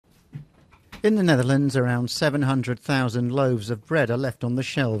In the Netherlands, around 700,000 loaves of bread are left on the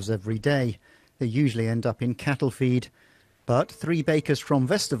shelves every day. They usually end up in cattle feed. But 3 bakers from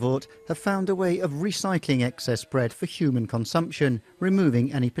Westervoort have found a way of recycling excess bread for human consumption,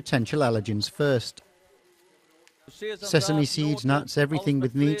 removing any potential allergens first. Sesame seeds, nuts, everything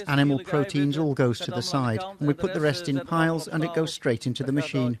with meat, animal proteins all goes to the side, and we put the rest in piles and it goes straight into the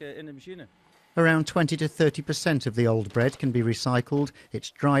machine. Around 20 to 30% of the old bread can be recycled. It's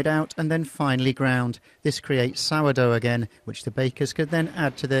dried out and then finely ground. This creates sourdough again, which the bakers could then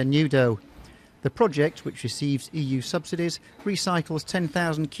add to their new dough. The project, which receives EU subsidies, recycles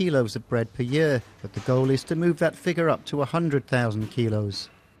 10,000 kilos of bread per year, but the goal is to move that figure up to 100,000 kilos.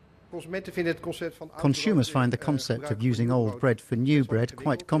 Consumers find the concept of using old bread for new bread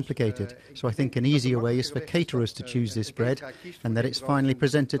quite complicated, so I think an easier way is for caterers to choose this bread and that it's finally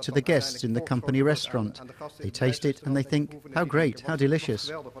presented to the guests in the company restaurant. They taste it and they think, how great, how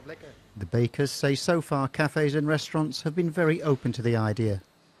delicious. The bakers say so far cafes and restaurants have been very open to the idea.